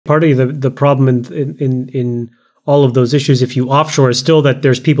part of the problem in all of those issues, if you offshore, is still that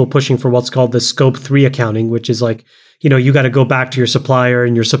there's people pushing for what's called the scope 3 accounting, which is like, you got to go back to your supplier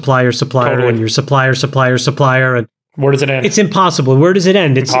and your supplier Totally. and your supplier. And where does it end? it's impossible. Where does it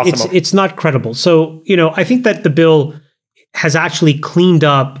end? Impossible. It's not credible. So, I think that the bill has actually cleaned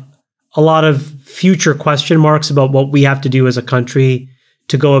up a lot of future question marks about what we have to do as a country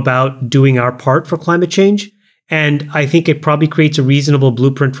to go about doing our part for climate change. And I think it probably creates a reasonable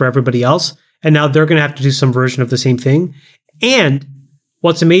blueprint for everybody else. And now they're going to have to do some version of the same thing. And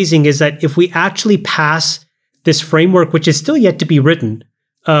what's amazing is that if we actually pass this framework, which is still yet to be written,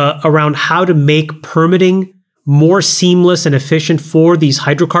 around how to make permitting more seamless and efficient for these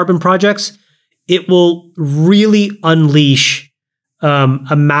hydrocarbon projects, it will really unleash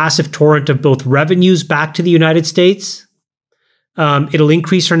a massive torrent of both revenues back to the United States. It'll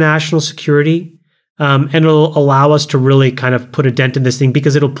increase our national security, and it'll allow us to really kind of put a dent in this thing,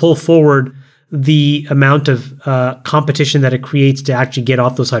 because it'll pull forward the amount of competition that it creates to actually get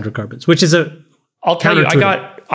off those hydrocarbons, which is I'll tell you, I got